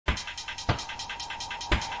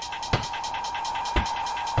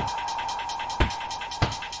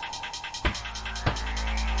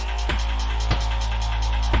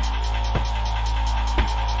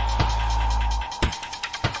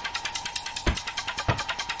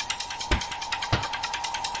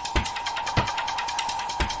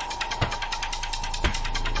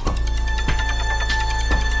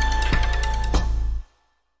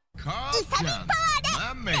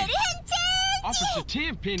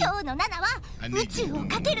Penny. 今日の7は宇宙を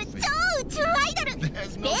かける超宇宙アイドルスペー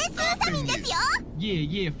スウサミンですよ。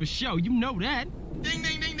 Yeah, for sure. You know that. Ding,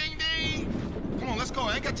 ding, ding, ding, ding. Come on, let's go.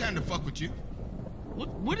 I ain't got time to fuck with you.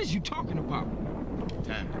 What is you talking about?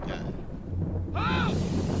 Time to die.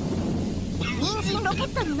 人参ロケ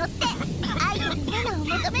ットに乗ってアイドル7を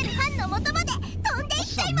求めるファンの元まで飛んでいっ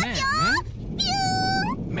ちゃいますよ。ビュ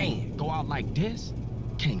ーン Man, go out like this?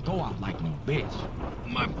 Can't go out like no bitch.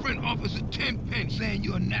 My friend Officer Tenpenny saying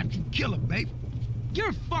you're a natural killer, baby.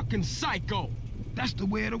 You're fucking psycho. That's the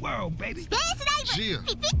way of the world, baby. スペースライブ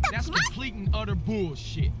ピピッと That's きます。 complete and utter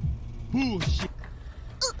bullshit. Bullshit.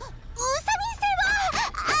 ウサミン星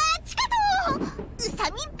は地下とウサ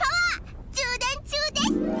ミンパワー充電中で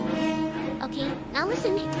す。 Okay, now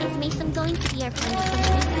listen. It's me. I'm going to the airplane to finish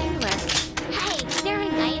my fireworks. Hey,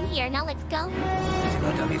 Darren, I am here. Now let's go.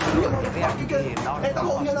 Now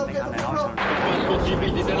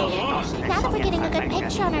that we're getting a good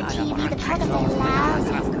picture on our TV, the target's loud. Is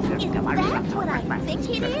that what I think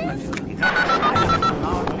it is?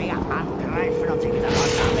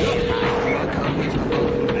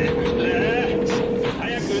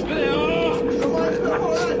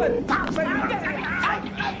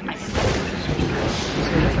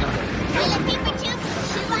 Toilet paper tube,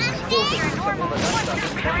 shoe on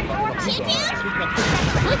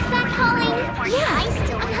What's that calling? Yeah,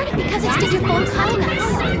 I'm hurting because it's did your phone calling us.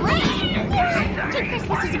 Two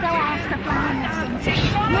Christmases ago, I asked for flying lessons.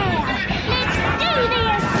 Now, let's do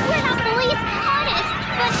this! We're not police, honest,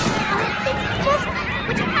 but it's just...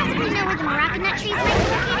 Would you possibly know where the Moroccan nut trees might be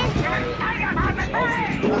located?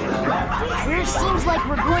 Sure seems like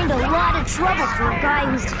we're going to a lot of trouble for a guy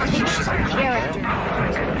who's a fictional character.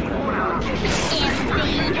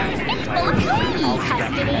 It's full of cream!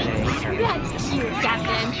 Custody. That's cute,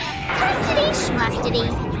 Captain. Custody, schmustody.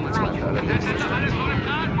 Right.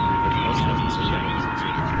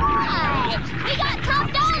 We got top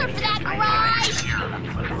dollar for that garage!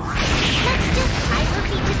 Let's just tie her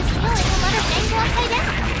feet to the ceiling and let her dangle upside down.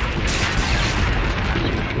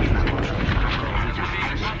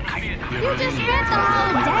 You just spent the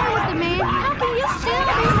whole day with the man. How can you still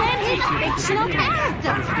resent his fictional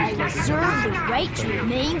character? I reserve the right to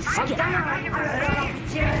remain skeptical.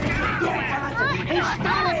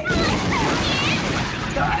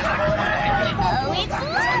 Oh, it's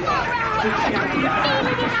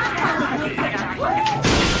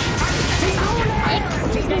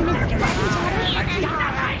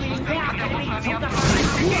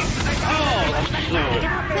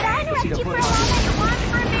Could I interrupt you for a moment? One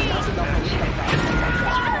for me.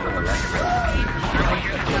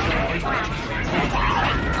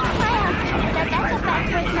 That's a fact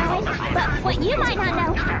worth knowing. But what you might not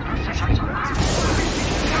know...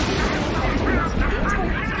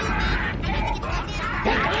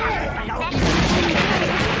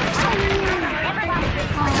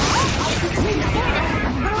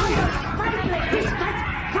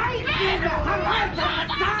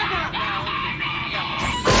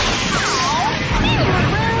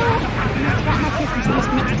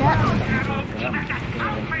 Mixed up.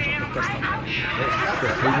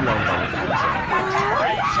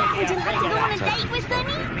 Would you like to go on a date with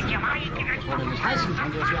Sunny?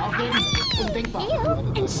 Ew,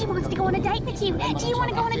 and she wants to go on a date with you. Do you want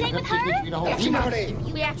to go on a date with her?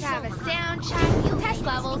 We have to have a sound check, test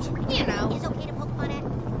levels, you know. It's okay to poke fun at.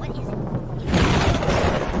 What is it?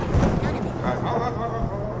 None of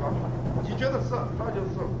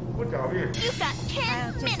it. You've got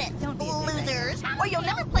 10 minutes, losers, or you'll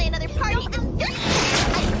never play another party than this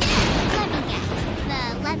again. Let me guess. The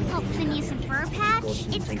Let's Help Phineas and Fur patch?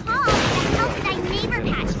 It's called the Help Thy Neighbor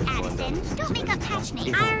patch, Addison. Don't make up patch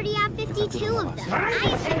names. I already have 52 of them. I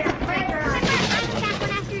used to remember I was back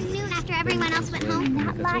one afternoon after everyone else went home.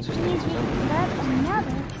 Not like music, but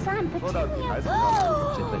another. Son, Petunia. Oh,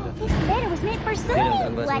 this letter was meant for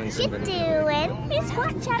Sonny. What you doing? His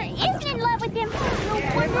squawk chatter isn't in love with him. No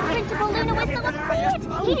wonder Principal Luna was so upset.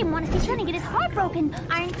 He didn't want to see Sonny get his heart broken.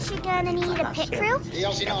 Aren't you gonna need a pit crew?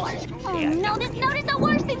 Oh no, this note is the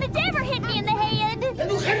worst thing that's ever hit me in the head.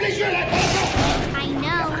 I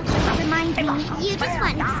know. Remind me, you just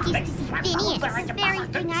want an excuse to see Phineas. Very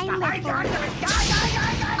thing I live for.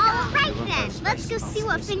 All right then, let's go see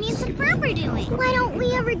what Phineas and Ferb are doing. Why don't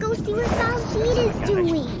we ever go see what Valjeet is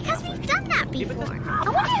doing? Because we've done that before. I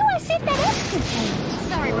wonder who I sent that extra to.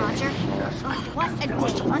 Sorry, Roger. Oh, what a day.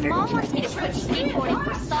 My mom wants me to quit skateboarding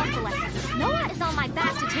for salsa lessons. Noah is on my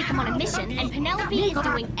back to take him on a mission, and Penelope is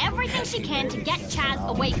doing everything she can to get Chaz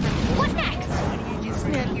away from him. What next?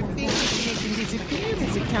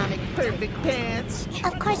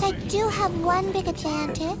 Of course, I do have one big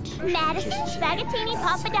advantage. Madison Spaghettini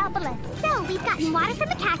Papadopoulos. So, we've gotten water from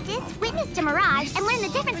a cactus, witnessed a mirage, and learned the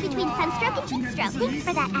difference between sunstroke and heat stroke. Thanks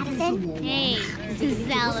for that, Addison. Hey, the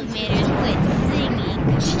salamanders quit singing.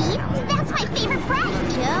 Cheap? That's my favorite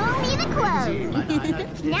prize. Show me the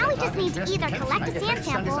clothes. Now we just need to either collect a sand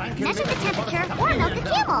sample, measure the temperature, or milk a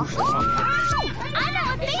camel. I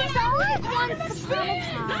know a thing so once upon a time.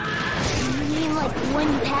 You mean like one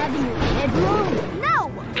you have in your bedroom? No!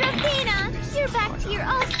 Rafina, you're back to your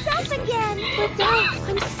old self again. But Dad,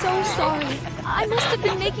 I'm so sorry. I must have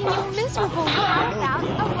been making you miserable. How about a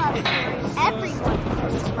love story? Everyone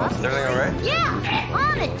knows love story. Everything all right? Yeah,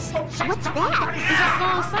 honest. What's that? It's that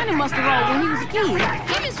song Santa must have rolled when he was a kid.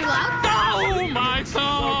 Hey, Mr. Loud. Oh, my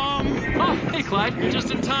thumb! Oh, hey, Clyde, you're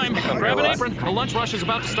just in time. Grab an apron. The lunch rush is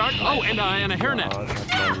about to start. Oh, and a hairnet.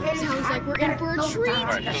 Sounds like we're in for a treat.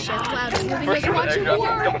 Chef Loud's moving us watching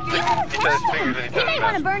work. You may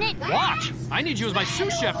want to burn it. Watch! I need you as my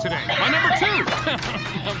sous chef today. My number 2.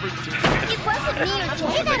 Number 2. It wasn't me or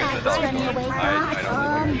Jay that I was running away from.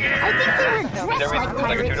 I think they were dressed like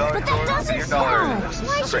pirates, but that doesn't sound.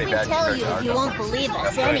 Why should we tell you if you won't believe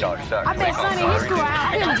us anyway? I bet Sonny his door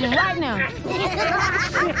out pillaging right now.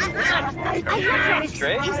 I heard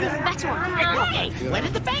Straight? He's the better one. Hey, where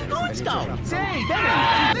did the Bangoons go? Say,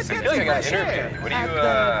 Benny, let's I get feel like I some got fresh interviewed. air. What do At you,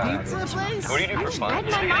 the pizza place? what do you do for fun?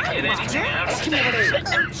 Read my mind. Chad,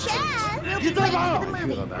 we'll be late for the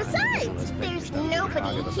movie. Besides, there's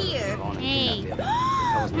nobody here. Hey.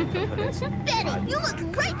 Benny, you looked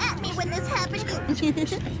right at me when this happened. Stay Can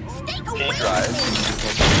away you from drive? me.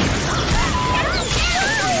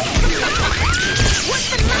 What's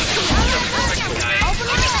the muscle? Open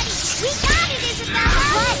it. We got it, Isabella.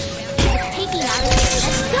 What? It's taking our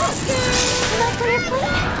Let's go.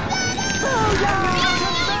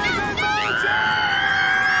 Let's go.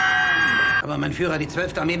 Aber mein Führer, die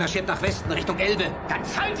 12. Armee marschiert nach Westen, Richtung Elbe. Dann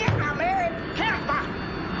seid ihr Armee Kerber!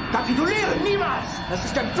 Kapitulieren niemals! Das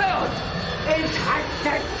ist empört! Ich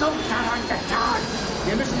hatte dumm daran getan!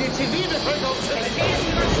 Wir müssen die Zivilbevölkerung schützen.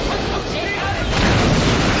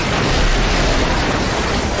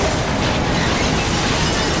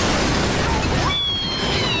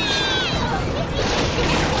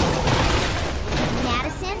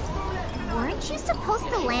 Madison, weren't you supposed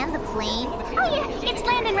to land the plane? Oh yeah, it's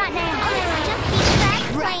landing right now. Let's just beat that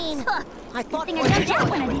plane. I thought Thing I jumped out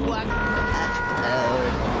when I did.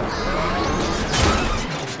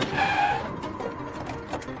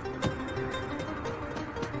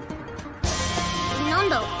なん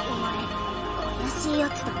だお前怪しいや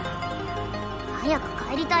つだな早く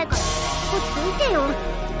帰りたいからここどいてよ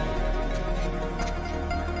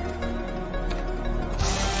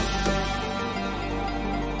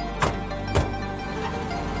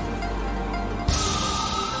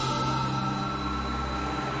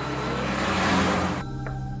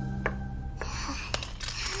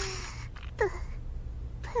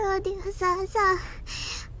プロデューサーさん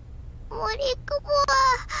森久保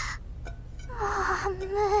は無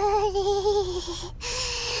理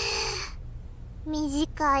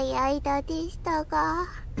短い間でしたが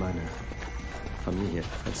Meine Familie,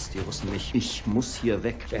 als die Russen mich. Ich muss hier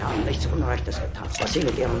weg. Sie haben nichts Unrechtes getan. Was Sie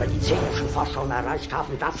mit Ihren medizinischen Forschungen erreicht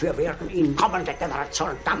haben, dafür werden Ihnen kommende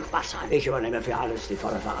Generationen dankbar sein. Ich übernehme für alles die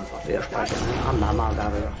volle Verantwortung. Wir sprechen ein andermal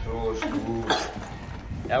darüber. So ist gut.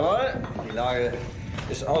 Jawohl, die Lage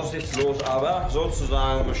ist aussichtslos, aber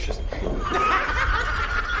sozusagen beschissen.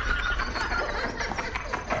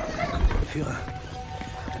 Führer,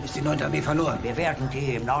 dann ist die 9. Armee verloren. Wir werden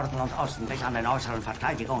die im Norden und Osten bis an den äußeren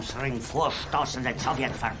Verteidigungsring vorstoßenden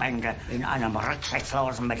Sowjetverbände in einem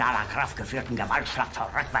rücksichtslosen, mit aller Kraft geführten Gewaltschlag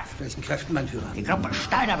zurückwerfen. Welchen Kräften, mein Führer? Die Gruppe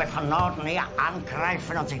Steiner wird von Norden her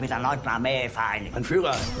angreifen und sich mit der 9. Armee vereinigen. Mein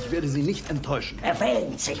Führer, ich werde Sie nicht enttäuschen. Er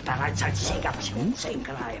wähnt sich bereits als Sieger bis uns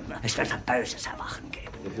hingreifen. Es wird ein böses Erwachen geben.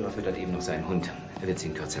 Der Führer füttert eben noch seinen Hund. Er wird Sie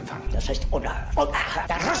in Kürze empfangen. Das ist unerhört. Unerhört.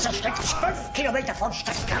 Der Russe steckt 12 Kilometer von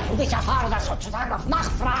Stuttgart. Und ich erfahre das sozusagen auf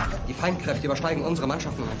Nachfrage. Die Feindkräfte übersteigen unsere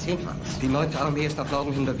Mannschaften um ein Zehnfaches. Die 9. Armee ist nach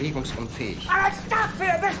Norden hin bewegungsunfähig. Als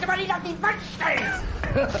dafür müsste man ihn an die Wand stellen.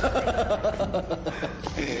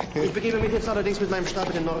 Ich begebe mich jetzt allerdings mit meinem Stab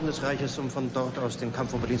in den Norden des Reiches, um von dort aus den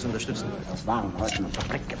Kampf um Berlin zu unterstützen. Das waren heute ein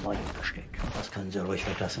Fabrikgebäude versteht. Das können Sie ruhig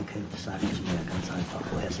weglassen, Kind. Sagen Sie mir ganz einfach,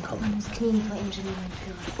 woher Sie kommen. Ich muss knien vor Ingenieur und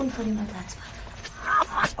Führer und vor dem Alltagsvater.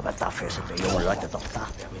 Aber dafür sind die jungen Leute doch da.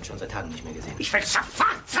 Wir haben ihn schon seit Tagen nicht mehr gesehen. Ich will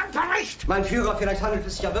sofort zum Bericht! Mein Führer, vielleicht handelt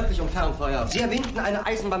es sich ja wirklich um Fernfeuer. Sie erwähnten eine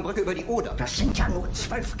Eisenbahnbrücke über die Oder. Das sind ja nur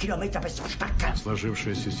 12 Kilometer bis zum Stadtkern.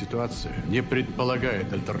 Сложившаяся ситуация не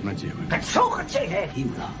предполагает альтернативы. Besuchen Sie den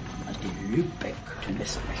Himmler, die Lübeck, den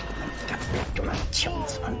Westmächten,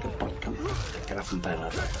 Kapitulationsangebot gemacht. Treffen bei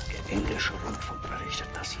der englische Rundfunk berichtet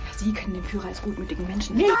das. Sie kennen den Führer als gutmütigen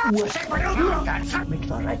Menschen. Mit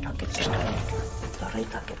Verräter gibt es keine. Mit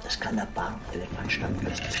Verräter gibt es keine Bahn. Irgendwann stand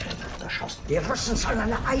Westmächten erschossen. Die Russen sollen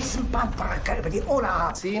eine Eisenbahnbrücke über die Oder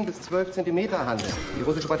haben. 10 bis 12 Zentimeter handelt. Die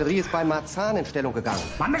russische Batterie ist bei Marzahn in Stellung gegangen.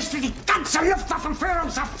 Man müsste die ganze Luftwaffenführung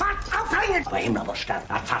sofort aufhängen. Aber Himmler muss sterben.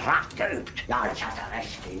 Er hat Verrat geübt. Ja, ich hatte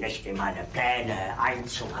recht, ihn nicht in meine Pläne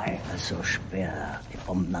einzureihen. So schwer die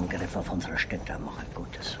Bombenangriffe auf unsere Städte machen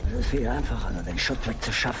Gutes. Es ist viel einfacher, den Schutt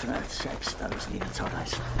wegzuschaffen, als selbst alles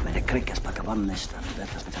niederzureißen. Wenn der Krieg erstmal gewonnen ist, dann wird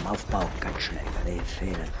das mit dem Aufbau ganz schnell. Die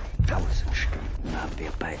fehlen 1000 Stunden haben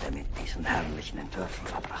wir beide mit diesen herrlichen Entwürfen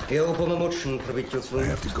verbracht. I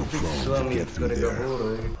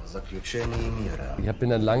bin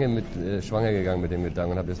dann lange mit schwanger gegangen mit dem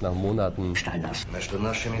Gedanken und habe jetzt nach Monaten...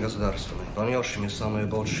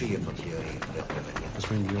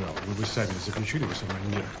 Господин генерал, вы бы сами заключили бы со мной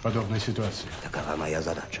мир в подобной ситуации. Такова моя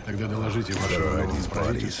задача. Тогда доложите вашему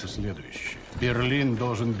правительству следующее. Берлин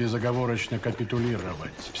должен безоговорочно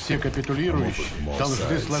капитулировать. Все капитулирующие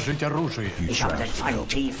должны сложить оружие. Ich habe den Feind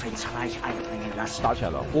tief ins Reich eindringen lassen. 打起来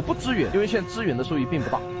了，我不支援，因为现在支援的收益并不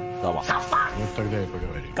大，知道吧？ Вот тогда и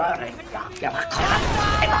поговорим.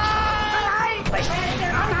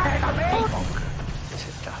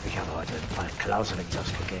 Ich habe heute den Fall Clausewitz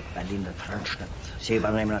ausgegeben, Berliner Frontstadt. Sie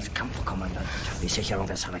übernehmen als Kampfkommandant die Sicherung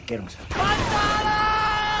des Regierungsvertrags.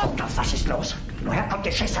 Was ist los? Woher kommt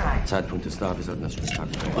die Schießerei? Zeitpunkt ist da, wir sollten das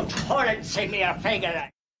Spektakel bringen. Und holen Sie mir Fegele!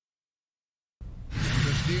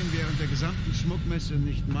 Wir stehen während der gesamten Schmuckmesse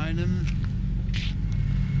nicht meinem,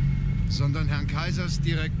 sondern Herrn Kaisers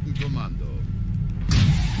direkten Kommando.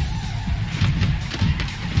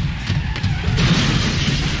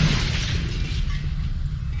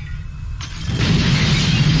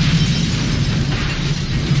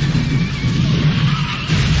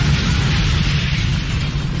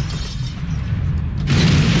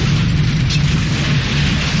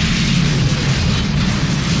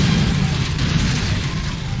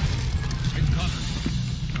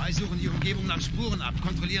 Nach Spuren ab.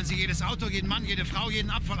 Kontrollieren Sie jedes Auto, jeden Mann, jede Frau, jeden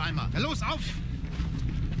Abfalleimer. Na los, auf!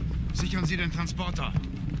 Sichern Sie den Transporter.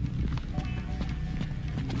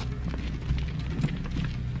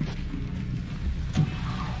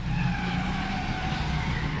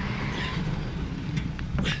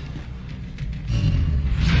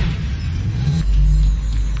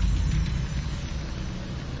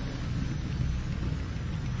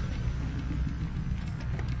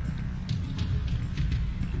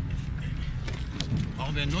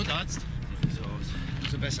 Brauchen wir einen Notarzt? Sieht so aus.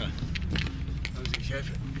 Umso besser. Also ich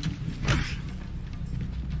helfe.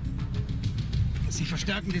 Sie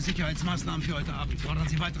verstärken die Sicherheitsmaßnahmen für heute Abend. Fordern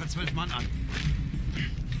Sie weitere 12 Mann an.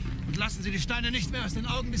 Und lassen Sie die Steine nicht mehr aus den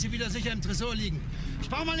Augen, bis sie wieder sicher im Tresor liegen. Ich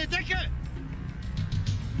brauche mal eine Decke!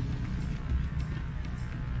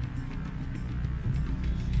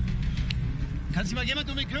 Kann sich mal jemand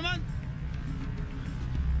um mich kümmern?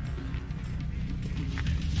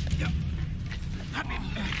 Ja. Hab ihn.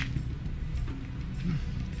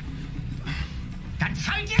 Dann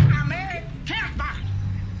sollt ihr Armee kehrt machen!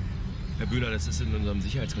 Herr Bühler, das ist in unserem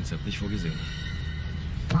Sicherheitskonzept nicht vorgesehen.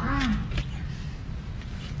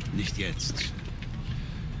 Nicht jetzt.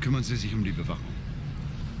 Kümmern Sie sich um die Bewachung.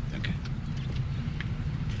 Danke.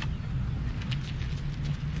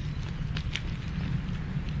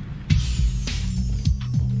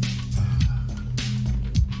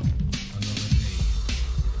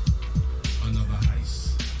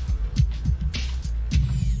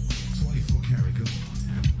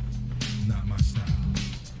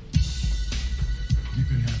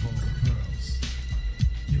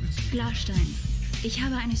 Glasstein. Ich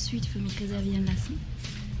habe eine Suite für mich reservieren lassen.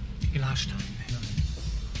 Glasstein.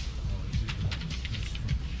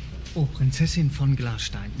 Oh, Prinzessin von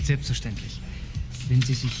Glasstein. Selbstverständlich. Wenn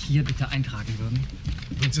Sie sich hier bitte eintragen würden.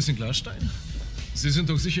 Prinzessin Glasstein? Sie sind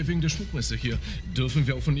doch sicher wegen der Schmuckmesse hier. Dürfen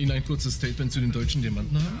wir auch von Ihnen ein kurzes Statement zu den deutschen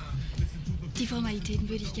Diamanten haben? Die Formalitäten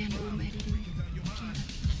würde ich gerne oben erledigen.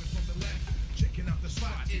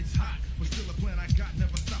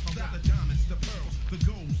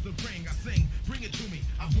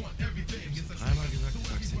 Dreimal gesagt, ich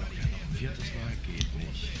sag's Ihnen auch gerne. Viertes Mal geht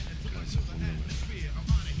nicht. Also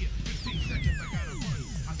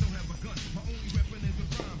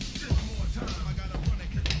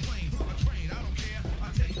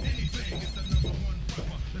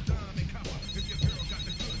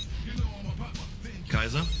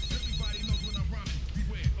Kaiser?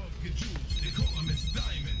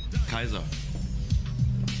 Kaiser.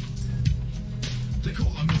 They call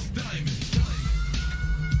her Miss Diamond.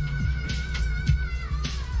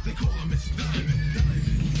 They call her Miss Diamond.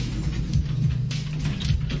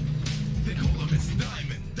 They call her Miss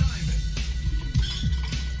Diamond.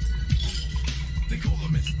 They call her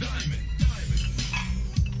Miss Diamond.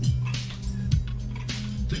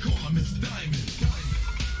 They call her Miss Diamond.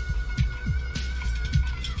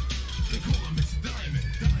 They call her Miss Diamond.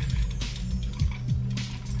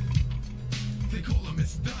 They call her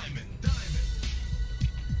Miss Diamond.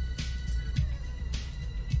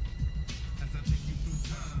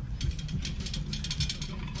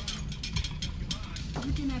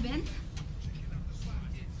 Guten Abend.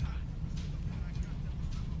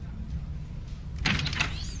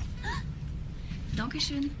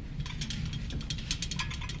 Dankeschön.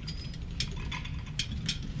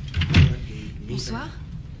 Bonsoir.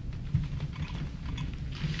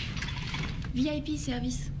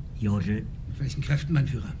 VIP-Service. Jodel. Mit welchen Kräften, mein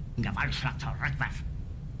Führer? Gewaltschlag zurückwerfen.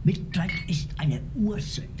 Mitleid ist eine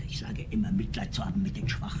Ursünde. Ich sage immer, Mitleid zu haben mit den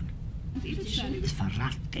Schwachen. Das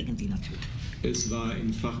Verrat gegen die Natur. Es war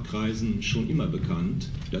in Fachkreisen schon immer bekannt,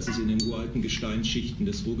 dass es in den uralten Gesteinsschichten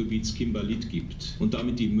des Ruhrgebiets Kimberlit gibt und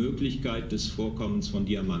damit die Möglichkeit des Vorkommens von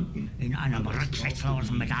Diamanten. In einem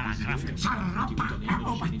rücksichtslosen Metallerkraft Europa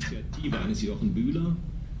erobert. Initiative eines Jochen Bühler,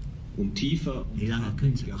 um tiefer und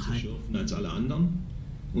zu schürfen als alle anderen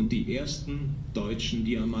und die ersten deutschen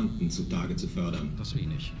Diamanten zutage zu fördern. Das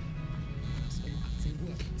wenig.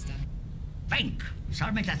 Wenk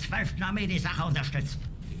soll mit der 12. Armee die Sache unterstützen.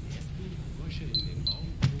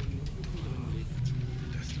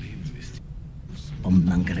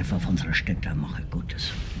 Bombenangriffe auf unsere Städte machen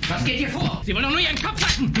Gutes. Was geht hier vor? Sie wollen doch nur Ihren Kopf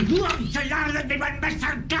waschen! Nur um zu lernen, wie man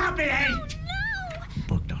Messer und Gabel hält!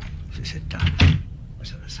 Butter, Sie sind da. Was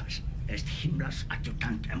soll das heißen? Er ist Himmlers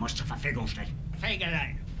Adjutant. Er muss zur Verfügung stehen.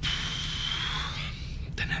 Fegelein!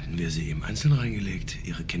 Dann hatten wir sie im Einzelnen reingelegt,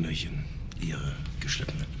 ihre Kinderchen, ihre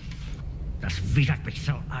Geschleppten. Das widert mich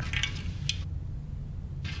so an.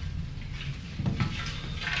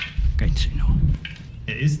 Gehen Sie nur.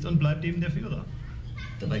 Er ist und bleibt eben der Führer.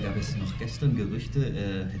 Dabei gab es noch gestern Gerüchte,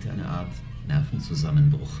 er hätte eine Art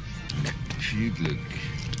Nervenzusammenbruch. Viel Glück.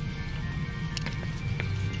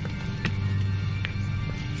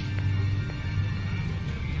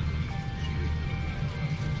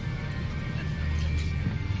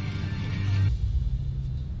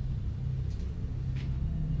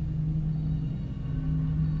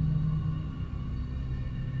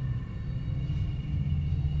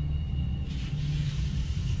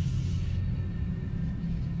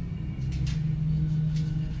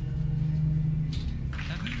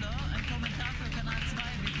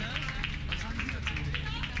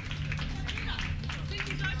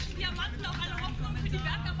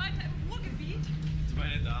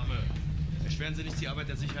 Erschweren Sie nicht die Arbeit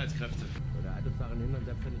der Sicherheitskräfte. Oder halt uns daran hindern,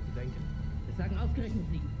 selbstständig zu denken. Es sagen ausgerechnet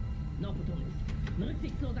Sie. Noch betont ist. Ein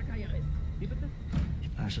rücksichtsloser Karrierist. Wie bitte?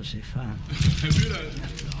 Also Sie fahren. Herr Bühler!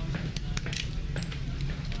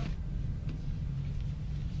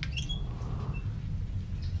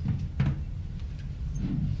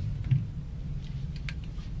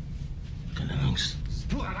 Keine Angst. Das ist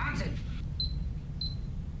purer Wahnsinn!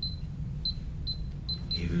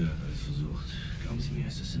 Ebel hat alles versucht. Glauben Sie mir,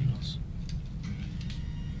 ist es sinnlos.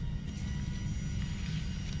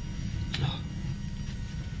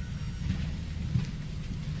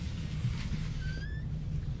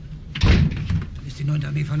 Dann ist die 9.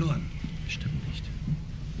 Armee verloren. Stimmt nicht.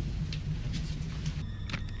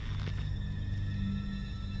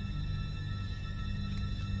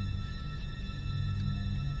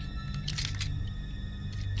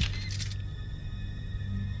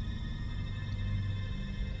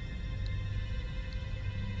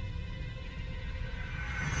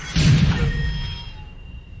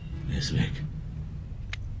 Er ist weg.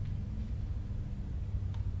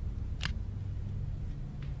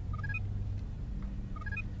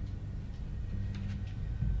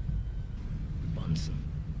 Bonzen.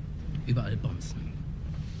 Überall Bonzen.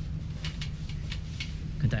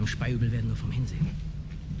 Könnte einem Speiübel werden nur vom Hinsehen.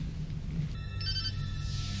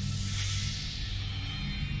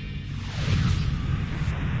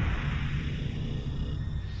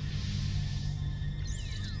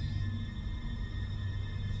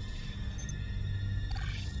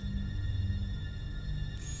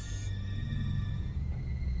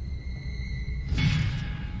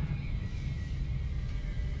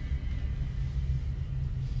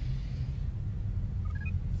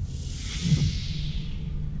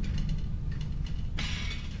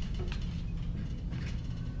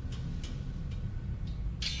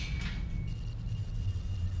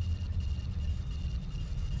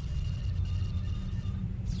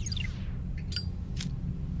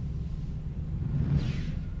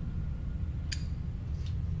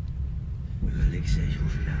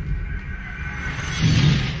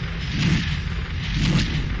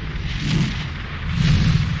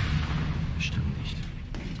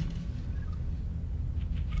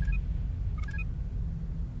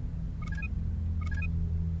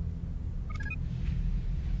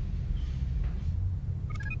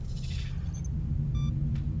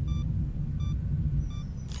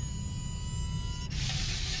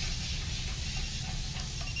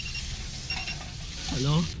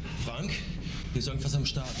 Hallo? Frank? Hier ist irgendwas am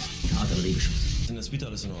Start. Artilleriebeschuss. Sind das wieder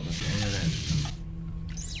alles in Ordnung? Ja.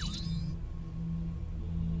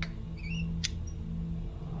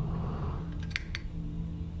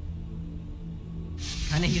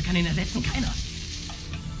 Keiner hier kann ihn ersetzen, keiner.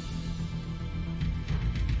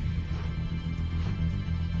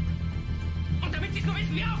 Und damit Sie es nur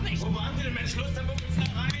wissen, wir auch nicht. Wo waren Sie denn, Mensch? Los, dann gucken wir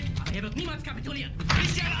da rein. Aber er wird niemals kapitulieren.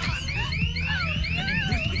 Ist ja noch was! Dann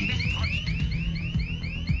entlöst mir die Welt.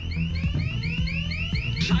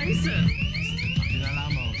 Scheiße! Mach den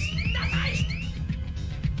Alarm aus. Das reicht!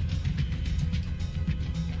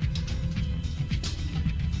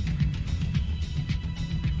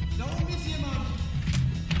 Da oben ist jemand!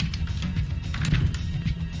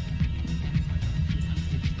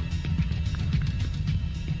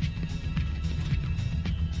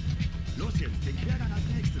 Los jetzt, den Quergang als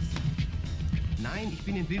nächstes. Nein, ich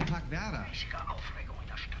bin im Wildpark Werder. Riesige Aufregung in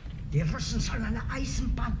der Stadt. Die Russen sollen eine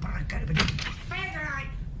Eisenbahnbrücke über die Fägerei.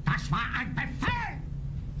 Das war ein Befehl!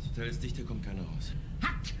 Das Hotel ist dicht, hier kommt keiner raus.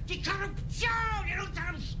 Hat die Korruption in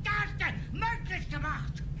unserem Staat möglich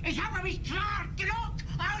gemacht. Ich habe mich klar genug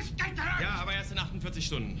ausgedrückt. Ja, aber erst in 48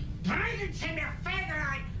 Stunden. Bringen Sie mir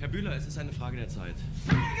Fägerei! Herr Bühler, es ist eine Frage der Zeit.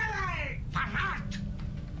 Fägerei! Verrat!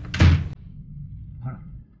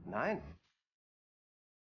 Nein.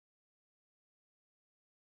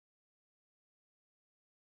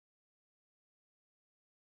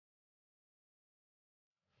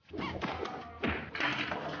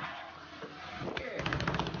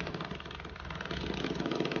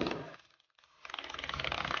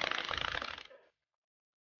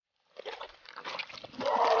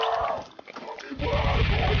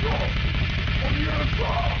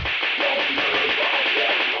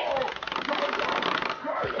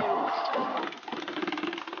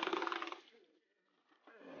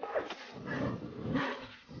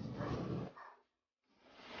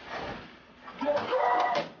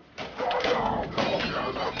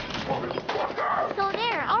 So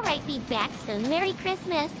there, all right, be back soon. Merry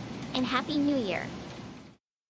Christmas and Happy New Year.